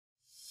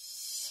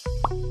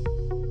Hey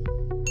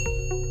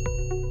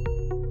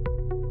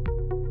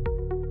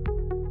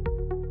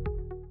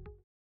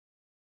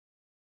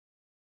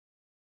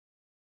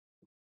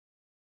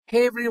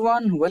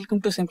everyone,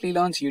 welcome to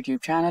Simplilearn's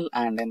YouTube channel,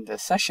 and in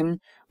this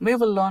session, we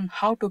will learn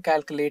how to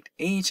calculate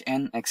age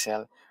in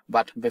Excel.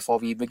 But before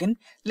we begin,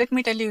 let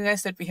me tell you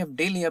guys that we have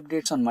daily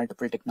updates on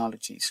multiple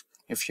technologies.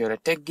 If you're a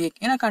tech geek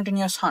in a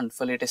continuous hunt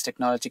for latest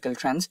technological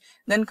trends,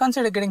 then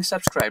consider getting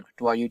subscribed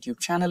to our YouTube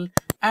channel,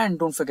 and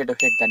don't forget to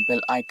hit that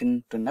bell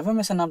icon to never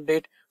miss an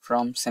update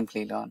from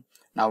Simplilearn.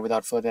 Now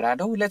without further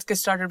ado, let's get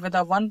started with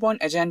our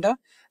one-point agenda,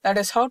 that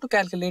is how to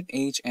calculate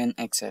age in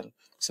Excel.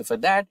 So for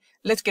that,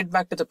 let's get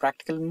back to the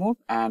practical mode,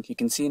 and you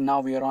can see now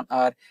we are on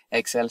our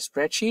Excel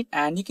spreadsheet,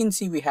 and you can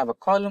see we have a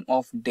column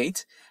of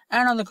dates,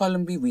 and on the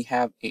column B we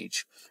have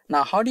age.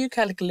 Now how do you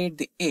calculate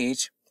the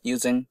age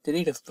using the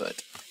date of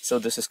birth? So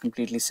this is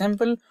completely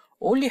simple.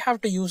 All you have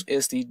to use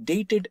is the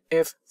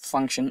DATEDIF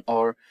function,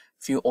 or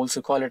if you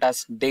also call it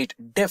as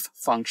DATEDIF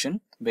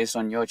function based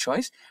on your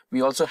choice.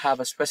 We also have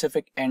a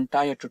specific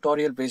entire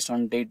tutorial based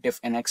on DATEDIF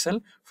in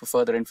Excel for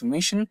further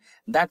information.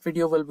 That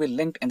video will be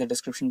linked in the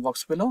description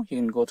box below. You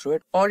can go through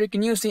it, or you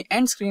can use the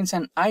end screens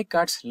and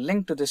iCards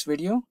linked to this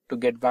video to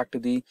get back to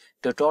the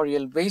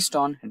tutorial based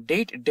on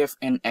DATEDIF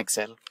in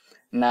Excel.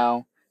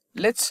 Now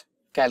let's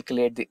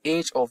calculate the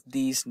age of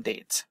these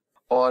dates,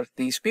 or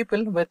these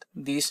people with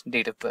these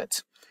date of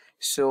births.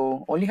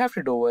 So all you have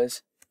to do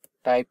is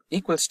type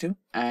equals to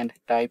and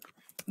type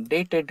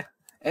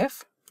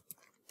DATEDIF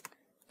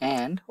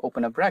and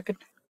open a bracket.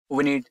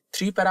 We need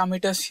three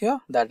parameters here,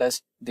 that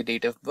is the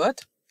date of birth,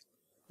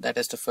 that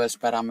is the first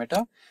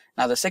parameter.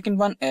 Now the second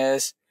one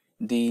is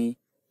the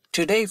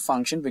today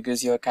function,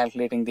 because you are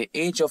calculating the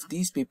age of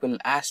these people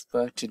as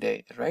per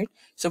today, right?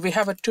 So we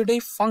have a today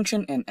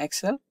function in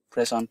Excel.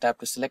 Press on tab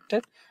to select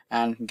it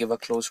and give a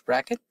close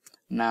bracket,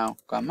 now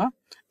comma,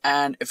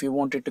 and if you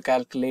wanted to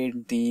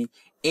calculate the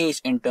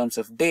age in terms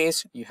of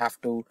days, you have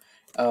to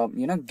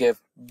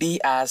give D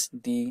as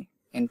the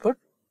input.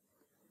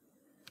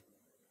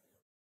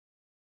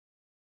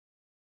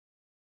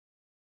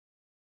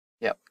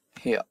 Yep,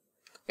 here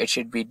it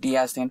should be D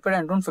as the input,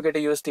 and don't forget to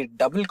use the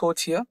double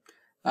quotes here,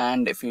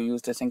 and if you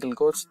use the single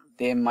quotes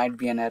there might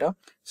be an error,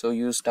 so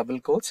use double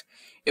quotes.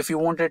 If you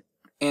want it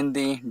in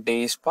the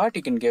days part,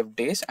 you can give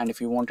days, and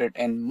if you want it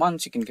in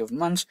months, you can give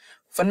months.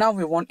 For now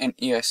we want in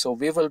years, so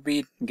we will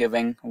be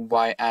giving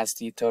Y as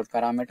the third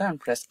parameter, and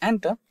press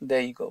enter. There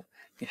you go,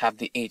 you have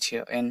the age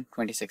here in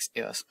 26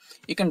 years.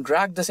 You can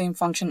drag the same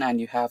function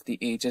and you have the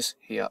ages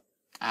here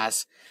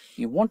as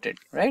you wanted,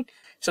 right?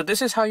 So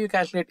this is how you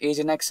calculate age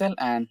in Excel,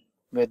 and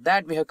with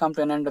that, we have come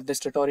to an end of this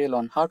tutorial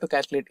on how to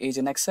calculate age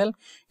in Excel.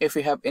 If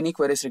you have any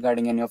queries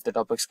regarding any of the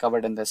topics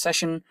covered in this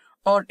session,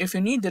 or if you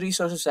need the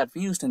resources that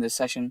we used in this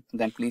session,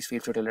 then please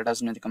feel free to let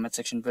us know in the comment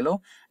section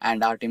below,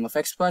 and our team of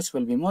experts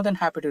will be more than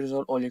happy to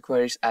resolve all your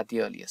queries at the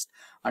earliest.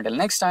 Until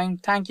next time,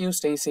 thank you,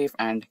 stay safe,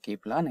 and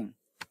keep learning.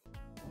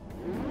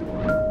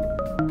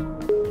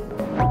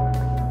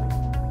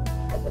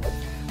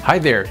 Hi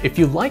there, if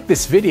you like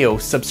this video,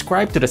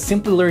 subscribe to the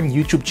Simplilearn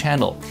YouTube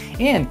channel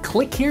and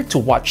click here to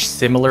watch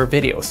similar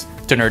videos.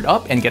 To nerd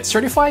up and get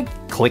certified,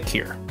 click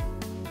here.